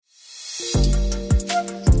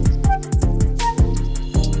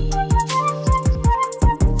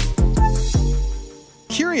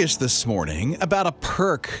curious this morning about a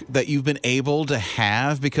perk that you've been able to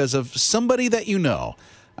have because of somebody that you know.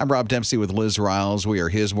 I'm Rob Dempsey with Liz Riles. We are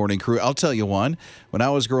his morning crew. I'll tell you one. When I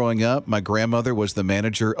was growing up, my grandmother was the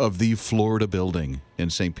manager of the Florida building in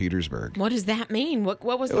St. Petersburg. What does that mean? What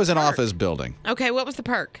was the It was perk? an office building. Okay, what was the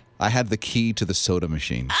perk? I had the key to the soda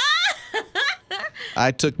machine.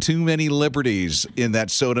 I took too many liberties in that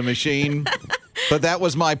soda machine, but that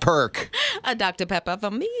was my perk. A Dr. Pepper for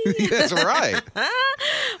me. That's right.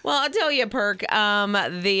 Well, I'll tell you a perk.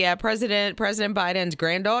 The President Biden's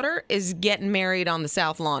granddaughter is getting married on the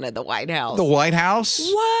South Lawn at the White House. The White House?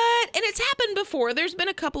 What? And it's happened before. There's been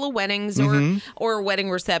a couple of weddings or wedding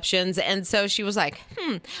receptions. And so she was like,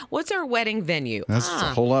 what's our wedding venue? That's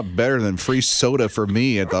a whole lot better than free soda for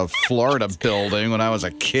me at the Florida building when I was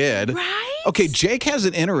a kid. Right? Okay, Jake has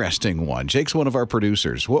an interesting one. Jake's one of our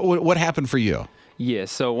producers. What happened for you? Yeah,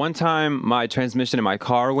 so one time my transmission in my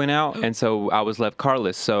car went out, and so I was left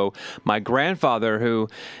carless. So my grandfather, who,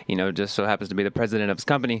 just so happens to be the president of his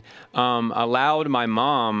company, allowed my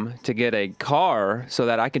mom to get a car so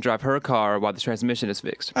that I could drive her car while the transmission is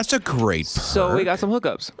fixed. That's a great perk. So we got some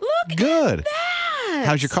hookups. Look Good. at that.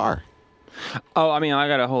 How's your car? Oh, I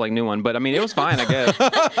got a whole new one, but it was fine, I guess.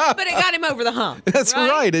 But it got him over the hump. That's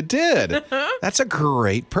right, it did. That's a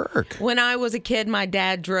great perk. When I was a kid, my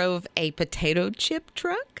dad drove a potato chip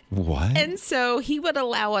truck. What? And so he would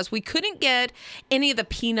allow us, we couldn't get any of the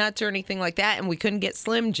peanuts or anything like that, and we couldn't get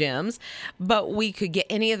Slim Jims, but we could get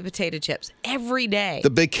any of the potato chips every day. The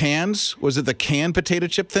big cans? Was it the canned potato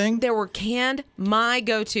chip thing? There were canned. My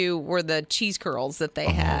go-to were the cheese curls that they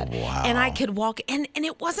had. Wow. And I could walk, and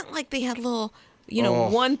it wasn't like they had little,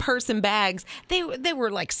 one-person bags. They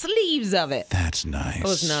were like sleeves of it. That's nice. It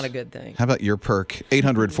was not a good thing. How about your perk?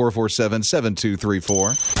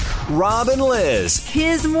 800-447-7234. Rob and Liz,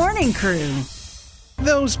 his morning crew.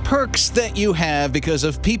 Those perks that you have because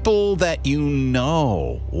of people that you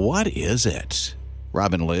know. What is it?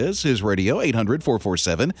 Rob and Liz, his radio,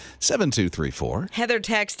 800-447-7234. Heather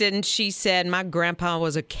texted and she said, my grandpa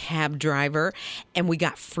was a cab driver and we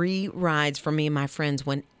got free rides for me and my friends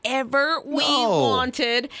whenever we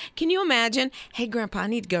wanted. Can you imagine? Hey, Grandpa, I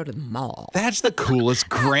need to go to the mall. That's the coolest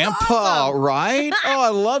grandpa, awesome. right? Oh,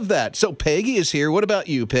 I love that. So Peggy is here. What about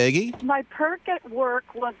you, Peggy? My perk at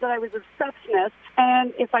work was that I was a receptionist,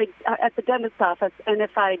 and if I at the dentist's office, and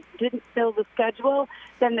if I didn't fill the schedule,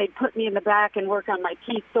 then they'd put me in the back and work on my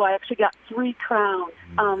teeth. So I actually got 3 crowns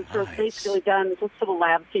for basically done just for the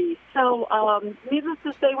lab fees. So needless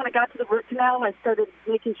to say, when I got to the root canal, I started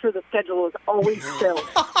making sure the schedule was always filled.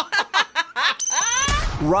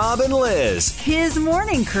 Rob and Liz, his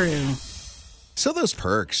morning crew. So those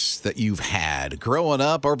perks that you've had growing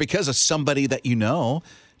up or because of somebody that you know.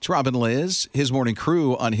 It's Rob and Liz, his morning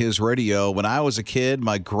crew on his radio. When I was a kid,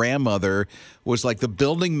 my grandmother was like the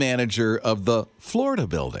building manager of the Florida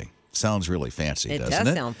building. Sounds really fancy, doesn't it?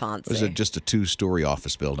 Does sound fancy. Was it just a 2-story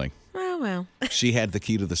office building? Oh, well. She had the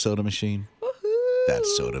key to the soda machine. Woohoo. That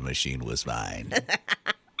soda machine was mine.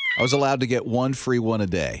 I was allowed to get 1 free one a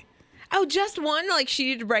day. Oh, just one? Like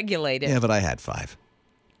she'd regulate it. Yeah, but I had 5.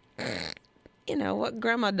 You know what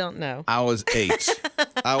Grandma don't know. I was 8.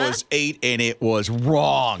 I was 8, and it was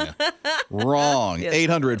wrong. Wrong.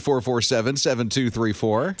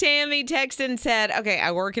 800-447-7234. Tammy texted and said, okay,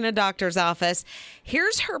 I work in a doctor's office.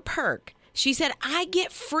 Here's her perk. She said, I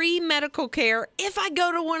get free medical care if I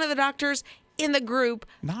go to one of the doctors in the group.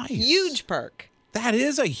 Nice. Huge perk. That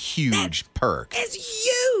is a huge perk. It's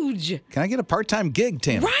huge. Can I get a part-time gig,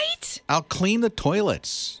 Tammy? Right? I'll clean the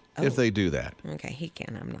toilets if they do that. Okay, he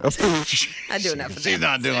can. I'm not. I do enough of that. She's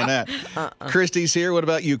not doing that. Christy's here. What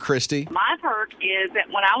about you, Christy? My perk is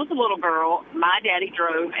that when I was a little girl, my daddy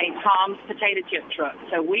drove a Tom's potato chip truck.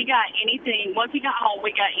 So we got anything, once we got home,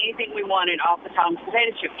 we got anything we wanted off the Tom's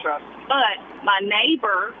potato chip truck. But my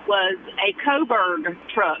neighbor was a Coburg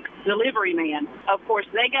truck delivery man. Of course,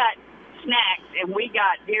 they got snacks and we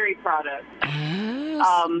got dairy products.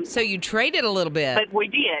 So you traded a little bit. But we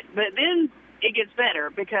did. But then it gets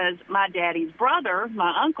better because my daddy's brother,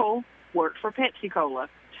 my uncle, worked for Pepsi Cola.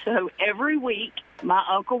 So every week, my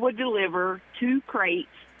uncle would deliver 2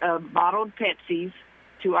 crates of bottled Pepsis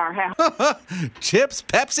to our house. Chips,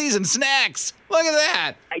 Pepsis, and snacks. Look at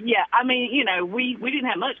that. Yeah, we didn't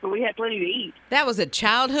have much, but we had plenty to eat. That was a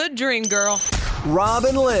childhood dream, girl. Rob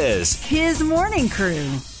and Liz, his morning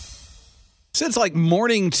crew. So it's like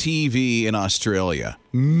morning TV in Australia.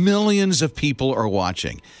 Millions of people are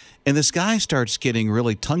watching. And this guy starts getting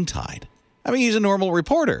really tongue-tied. I mean, he's a normal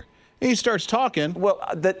reporter. He starts talking. Well,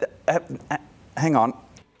 hang on.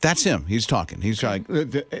 That's him. He's talking. He's trying.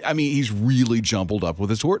 He's really jumbled up with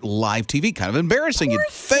his word. Live TV, kind of embarrassing Poor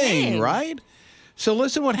thing, thing. right? So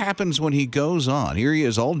listen what happens when he goes on. Here he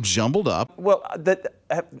is all jumbled up. Well,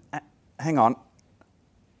 hang on.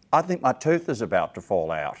 I think my tooth is about to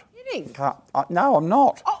fall out. You think? No, I'm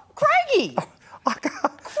not. Oh, Craigie! I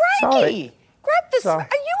can't. Craigie! Sorry. Grab this. Sorry. Are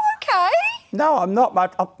you okay? No, I'm not. My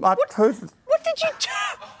tooth. What did you do?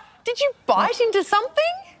 Did you bite into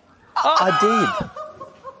something? I did.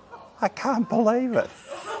 I can't believe it.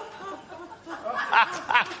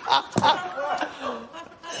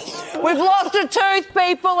 We've lost a tooth,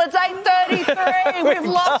 people. It's 8:33. We've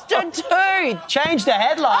lost a tooth. Change the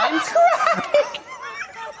headlines.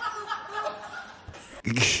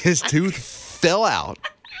 His tooth fell out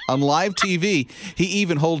on live TV. He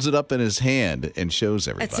even holds it up in his hand and shows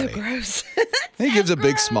everybody. That's so gross. He gives a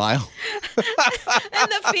big smile. And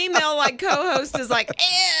the female co-host is like,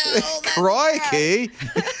 ew. Crikey.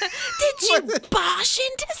 Did you bosh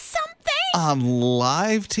into something? On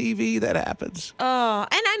live TV, that happens. Oh,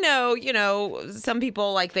 and I know, some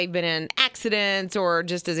people they've been in accidents or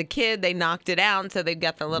just as a kid they knocked it out, and so they've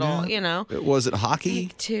got the little, Was it hockey?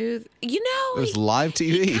 big tooth. It was live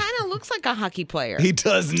TV. He kind of looks like a hockey player. He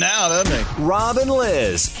does now, doesn't he? Rob and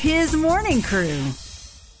Liz, his morning crew.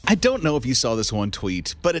 I don't know if you saw this one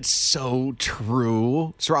tweet, but it's so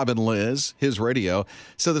true. It's Rob and Liz, his radio.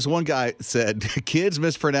 So this one guy said, kids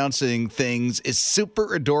mispronouncing things is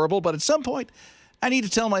super adorable, but at some point, I need to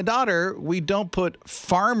tell my daughter we don't put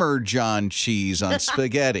Farmer John cheese on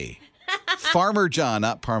spaghetti. Farmer John,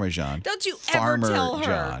 not Parmesan. Don't you Farmer ever tell her.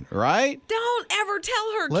 John, right? Don't ever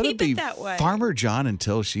tell her. Let Keep it be that way. Farmer John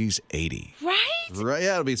until she's 80. Right? Right?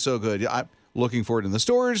 Yeah, it'll be so good. I'm looking for it in the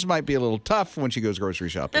stores. Might be a little tough when she goes grocery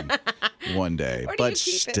shopping one day. Where do But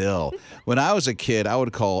you keep it? still, when I was a kid, I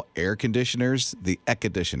would call air conditioners the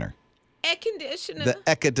air-conditioner. Air conditioner. The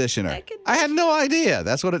air-conditioner. I had no idea.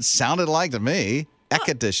 That's what it sounded like to me.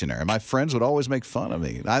 Air-conditioner. And my friends would always make fun of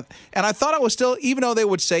me. And I thought I was still, even though they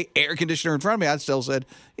would say air conditioner in front of me, I still said,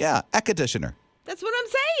 yeah, air-conditioner. That's what I'm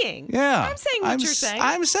saying. Yeah. I'm saying what you're saying.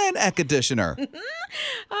 I'm saying air-conditioner.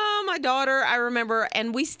 Oh, my daughter, I remember,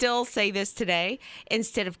 and we still say this today,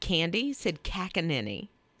 instead of candy, said cacanini.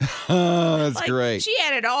 Oh, that's great. She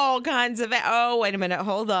added all kinds of. Oh, wait a minute.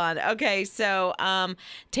 Hold on. Okay, so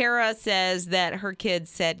Tara says that her kids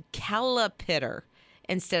said caterpillar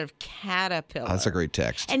instead of caterpillar. That's a great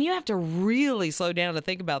text. And you have to really slow down to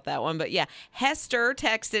think about that one. But yeah, Hester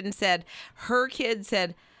texted and said her kid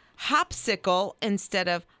said hopsicle instead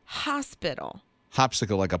of hospital.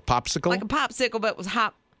 Hopsicle, like a popsicle? Like a popsicle, but it was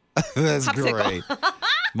hop. That's Popsicle. great.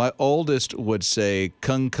 My oldest would say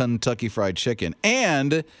Kentucky Fried Chicken,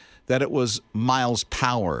 and that it was miles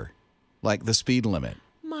power, like the speed limit.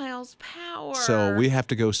 Miles power. So we have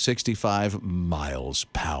to go 65 miles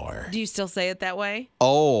power. Do you still say it that way?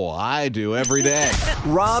 Oh, I do every day.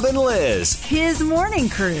 Rob and Liz, his morning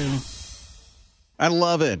crew. I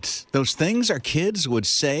love it. Those things our kids would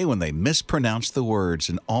say when they mispronounce the words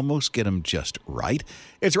and almost get them just right.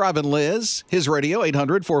 It's Rob and Liz, his radio,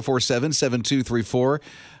 800-447-7234.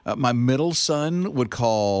 My middle son would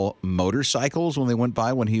call motorcycles when they went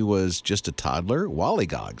by when he was just a toddler,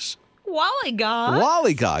 Wallygogs. Wollygog.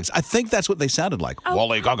 Wallygogs. I think that's what they sounded like.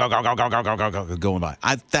 Wallygog, going by.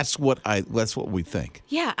 That's what we think.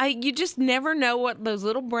 Yeah, you just never know what those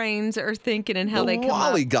little brains are thinking and how The they come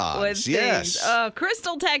up Wallygogs, with things. yes.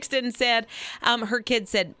 Crystal texted and said her kid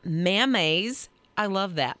said mayonnaise. I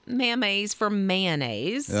love that. Mayonnaise for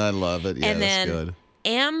mayonnaise. I love it. Yeah, and that's then good.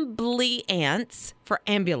 ambulance for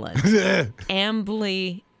ambulance.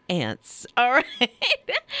 Ambulance. All right.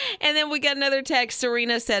 And then we got another text.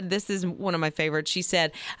 Serena said, this is one of my favorites. She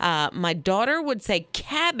said, my daughter would say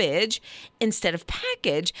cabbage instead of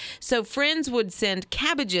package. So friends would send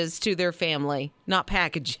cabbages to their family, not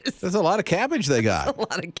packages. There's a lot of cabbage they got. A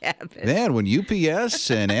lot of cabbage. Man, when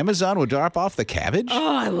UPS and Amazon would drop off the cabbage.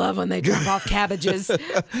 Oh, I love when they drop off cabbages.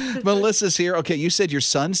 Melissa's here. Okay, you said your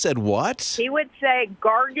son said what? He would say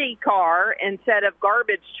gargy car instead of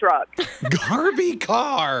garbage truck. Garby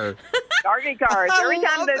car. Gargy car. Every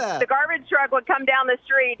time the garbage truck would come down the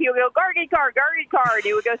street, he would go, gargy car, and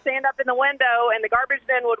he would go stand up in the window, and the garbage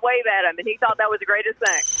men would wave at him, and he thought that was the greatest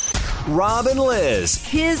thing. Rob and Liz,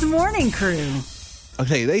 his morning crew.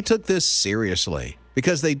 Okay, they took this seriously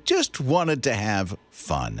because they just wanted to have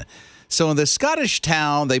fun. So in the Scottish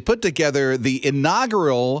town, they put together the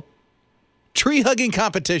inaugural tree hugging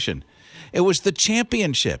competition. It was the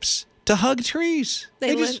championships to hug trees.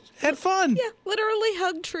 They just had fun. Yeah, literally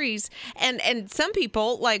hug trees. And some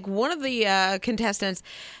people, like one of the contestants,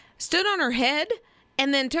 stood on her head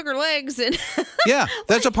and then took her legs and Yeah,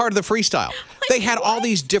 that's a part of the freestyle. They had all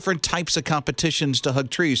these different types of competitions to hug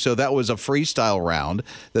trees, so that was a freestyle round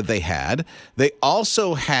that they had. They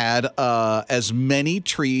also had as many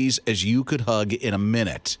trees as you could hug in a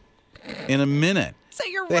minute. In a minute. So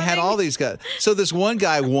you're They had all these guys. So this one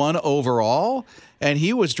guy won overall, and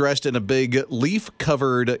he was dressed in a big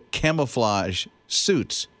leaf-covered camouflage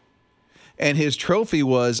suit. And his trophy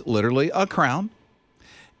was literally a crown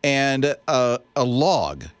and a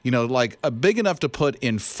log, like a big enough to put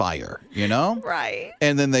in fire, Right.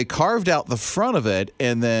 And then they carved out the front of it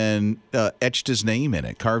and then etched his name in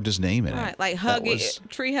it, carved his name in it. Right, like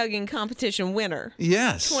tree hugging competition winner.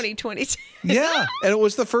 Yes. 2022. Yeah, and it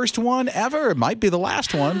was the first one ever. It might be the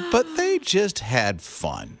last one, but they just had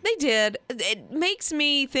fun. They did. It makes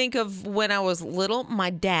me think of when I was little, my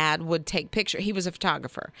dad would take pictures. He was a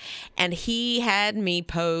photographer, and he had me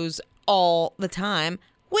pose all the time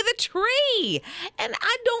with a tree. And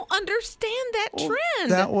I don't understand that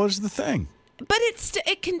trend. That was the thing. But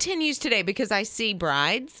it continues today because I see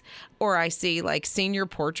brides or I see like senior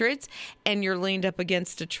portraits and you're leaned up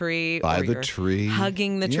against a tree By or the you're tree.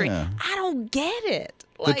 hugging the tree. Yeah. I don't get it.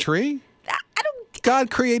 The tree? I don't.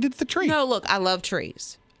 God created the tree. No, look, I love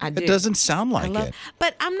trees. I do. It doesn't sound like it.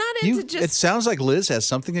 But I'm not into just. It sounds like Liz has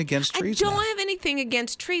something against trees. I don't now. have anything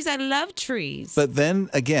against trees. I love trees. But then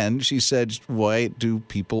again, she said, why do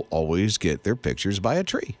people always get their pictures by a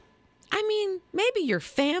tree? I mean, maybe your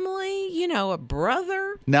family, a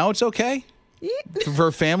brother. Now it's okay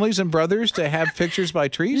for families and brothers to have pictures by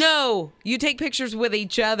trees? No, you take pictures with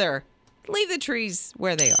each other. Leave the trees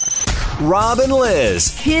where they are. Rob and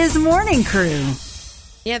Liz, his morning crew.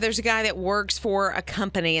 Yeah, there's a guy that works for a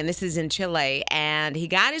company, and this is in Chile, and he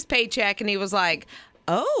got his paycheck, and he was like,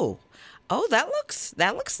 oh, that looks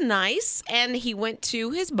nice. And he went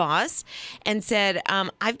to his boss and said,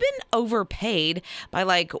 I've been overpaid by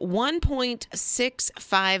like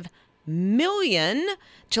 1.65 million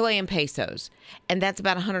Chilean pesos, and that's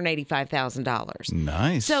about $185,000.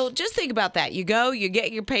 Nice. So just think about that. You go, you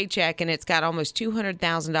get your paycheck, and it's got almost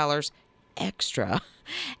 $200,000 extra.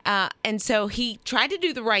 And so he tried to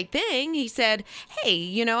do the right thing. He said,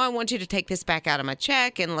 hey, I want you to take this back out of my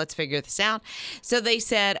check and let's figure this out. So they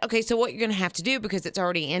said, okay, so what you're going to have to do, because it's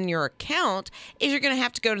already in your account, is you're going to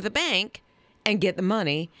have to go to the bank and get the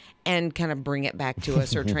money and kind of bring it back to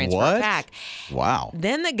us or transfer it back. Wow.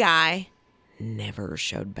 Then the guy never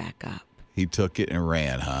showed back up. He took it and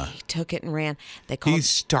ran, huh? He took it and ran. They called. He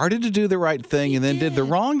started to do the right thing and then did the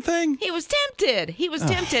wrong thing? He was tempted.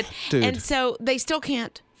 Dude. And so they still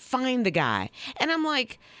can't find the guy. And I'm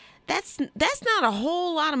like, that's not a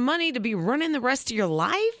whole lot of money to be running the rest of your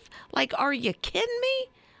life. Like, are you kidding me?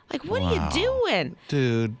 Like, what are you doing?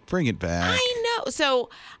 Dude, bring it back. I know. So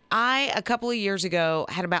a couple of years ago,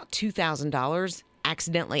 had about $2,000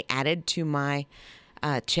 accidentally added to my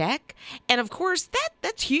check. And of course,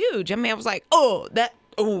 that's huge. I mean, I was like, that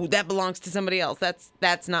belongs to somebody else.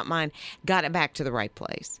 That's not mine. Got it back to the right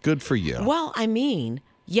place. Good for you. Well, I mean,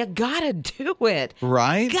 you gotta do it.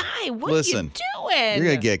 Right? Guy, what Listen, are you doing? You're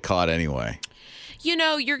going to get caught anyway.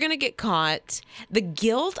 You're going to get caught. The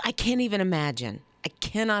guilt, I can't even imagine. I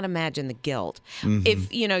cannot imagine the guilt. Mm-hmm.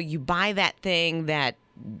 If, you buy that thing that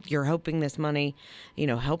you're hoping this money,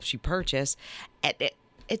 helps you purchase.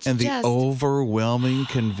 It's and just, the overwhelming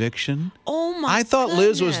conviction. Oh my! I thought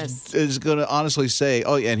goodness. Liz is going to honestly say,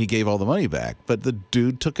 "Oh, yeah," and he gave all the money back, but the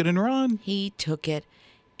dude took it and ran. He took it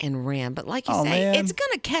and ran, but like you say, man. it's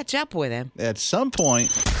going to catch up with him At some point.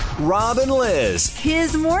 Rob and Liz,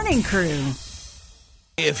 his morning crew.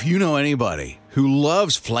 If you know anybody who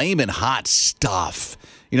loves flaming hot stuff,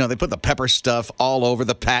 they put the pepper stuff all over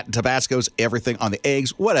the Tabascos, everything on the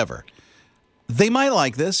eggs, whatever. They might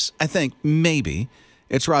like this. I think maybe.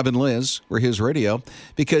 It's Rob and Liz. We're his radio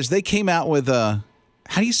because they came out with how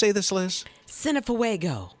do you say this, Liz?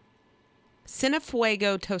 Cinefuego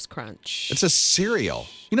Toast Crunch. It's a cereal.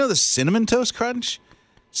 You know the Cinnamon Toast Crunch?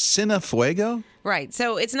 Cinefuego? Right.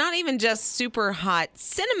 So it's not even just super hot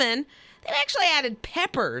cinnamon. They've actually added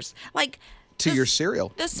peppers. Like to your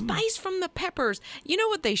cereal. The spice from the peppers. You know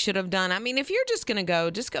what they should have done? I mean, if you're just going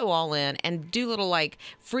to just go all in and do little like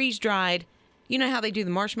freeze-dried. You know how they do the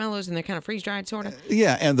marshmallows and they're kind of freeze-dried, sort of?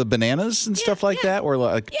 Yeah, and the bananas and stuff like that, or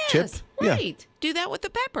like chip? Right. Yeah. Do that with the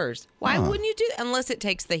peppers. Why wouldn't you do that? Unless it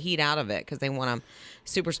takes the heat out of it because they want them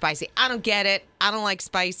super spicy. I don't get it. I don't like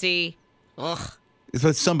spicy. Ugh.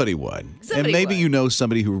 But somebody would. And maybe you know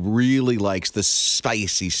somebody who really likes the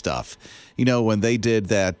spicy stuff. When they did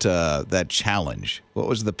that challenge. What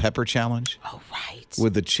was the pepper challenge? Oh, right.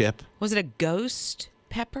 With the chip. Was it a ghost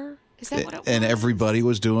pepper? Is that what it was? And everybody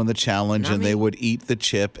was doing the challenge, and they would eat the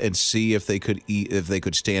chip and see if they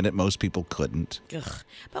could stand it. Most people couldn't. Ugh.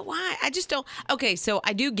 But why? I just don't. Okay, so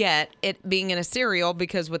I do get it being in a cereal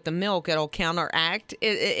because with the milk, it'll counteract.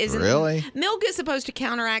 Really? Milk is supposed to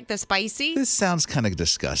counteract the spicy. This sounds kind of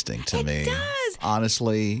disgusting to me. It does.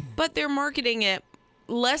 Honestly. But they're marketing it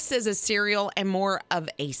less as a cereal and more of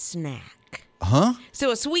a snack. Huh?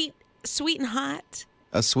 So a sweet and hot.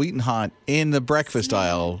 A sweet and hot in the breakfast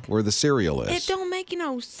aisle where the cereal is. It don't make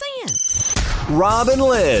no sense. Rob and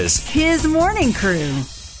Liz, his morning crew.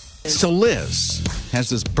 So Liz has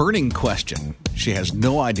this burning question. She has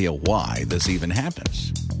no idea why this even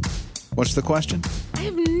happens. What's the question? I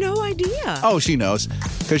have no idea. Oh, she knows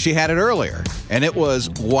because she had it earlier. And it was,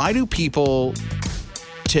 why do people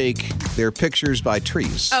take their pictures by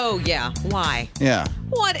trees? Oh, yeah. Why? Yeah.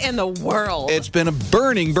 What in the world? It's been a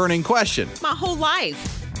burning question. My whole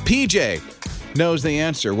life. PJ knows the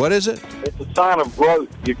answer. What is it? It's a sign of growth.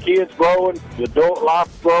 Your kid's growing, your adult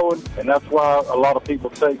life's growing, and that's why a lot of people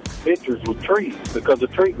take pictures with trees, because the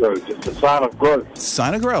tree grows. It's a sign of growth.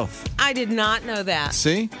 Sign of growth. I did not know that.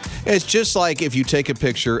 See? It's just like if you take a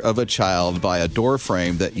picture of a child by a door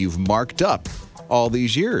frame that you've marked up all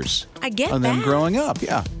these years. I get and that. And them growing up,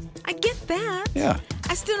 yeah. I get that. Yeah.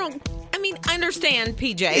 I still don't. I mean, I understand,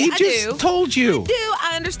 PJ. He I just do. told you.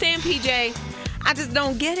 I understand, PJ. I just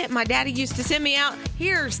don't get it. My daddy used to send me out,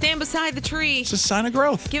 here, stand beside the tree. It's a sign of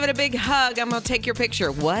growth. Give it a big hug. I'm going to take your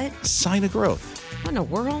picture. What? Sign of growth. What in the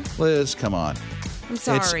world? Liz, come on. I'm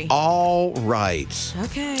sorry. It's all right.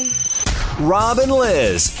 Okay. Rob and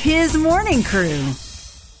Liz, his morning crew.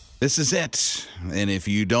 This is it. And if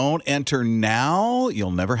you don't enter now,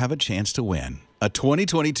 you'll never have a chance to win. A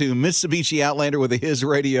 2022 Mitsubishi Outlander with a His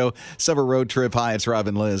Radio summer road trip. Hi, it's Rob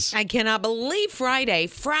and Liz. I cannot believe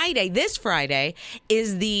this Friday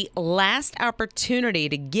is the last opportunity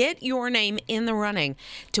to get your name in the running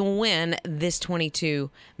to win this 22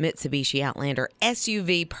 Mitsubishi Outlander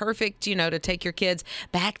SUV. Perfect, to take your kids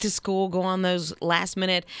back to school, go on those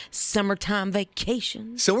last-minute summertime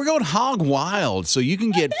vacations. So we're going hog wild, so you can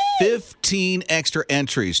get 15 extra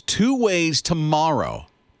entries, two ways tomorrow.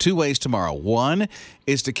 One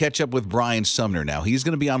is to catch up with Brian Sumner now. He's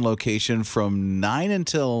going to be on location from 9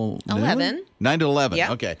 until 11. Noon? 9 to 11. Yep.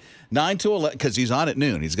 Okay. 9 to 11, because he's on at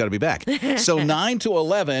noon. He's got to be back. So 9 to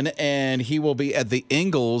 11, and he will be at the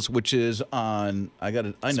Ingalls, which is on, I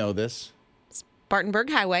know this. Spartanburg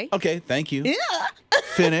Highway. Okay, thank you. Yeah.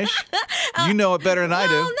 Finish. You know it better than I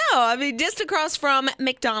do. Well, no. I mean, just across from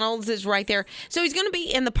McDonald's is right there. So he's going to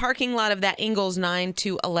be in the parking lot of that Ingalls 9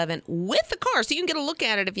 to 11 with the car, so you can get a look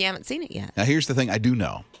at it if you haven't seen it yet. Now, here's the thing I do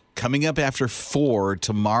know. Coming up after 4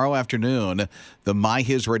 tomorrow afternoon, the My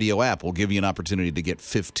His Radio app will give you an opportunity to get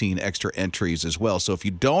 15 extra entries as well. So if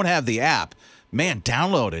you don't have the app, man,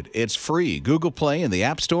 download it. It's free. Google Play and the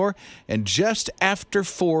App Store. And just after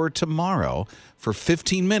 4 tomorrow, for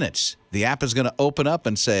 15 minutes, the app is going to open up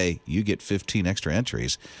and say, you get 15 extra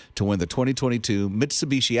entries to win the 2022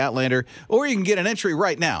 Mitsubishi Outlander, or you can get an entry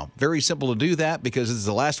right now. Very simple to do that because this is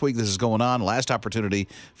the last week this is going on, last opportunity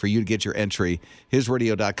for you to get your entry.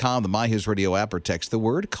 HisRadio.com, the My His Radio app, or text the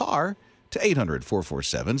word CAR to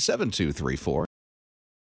 800-447-7234.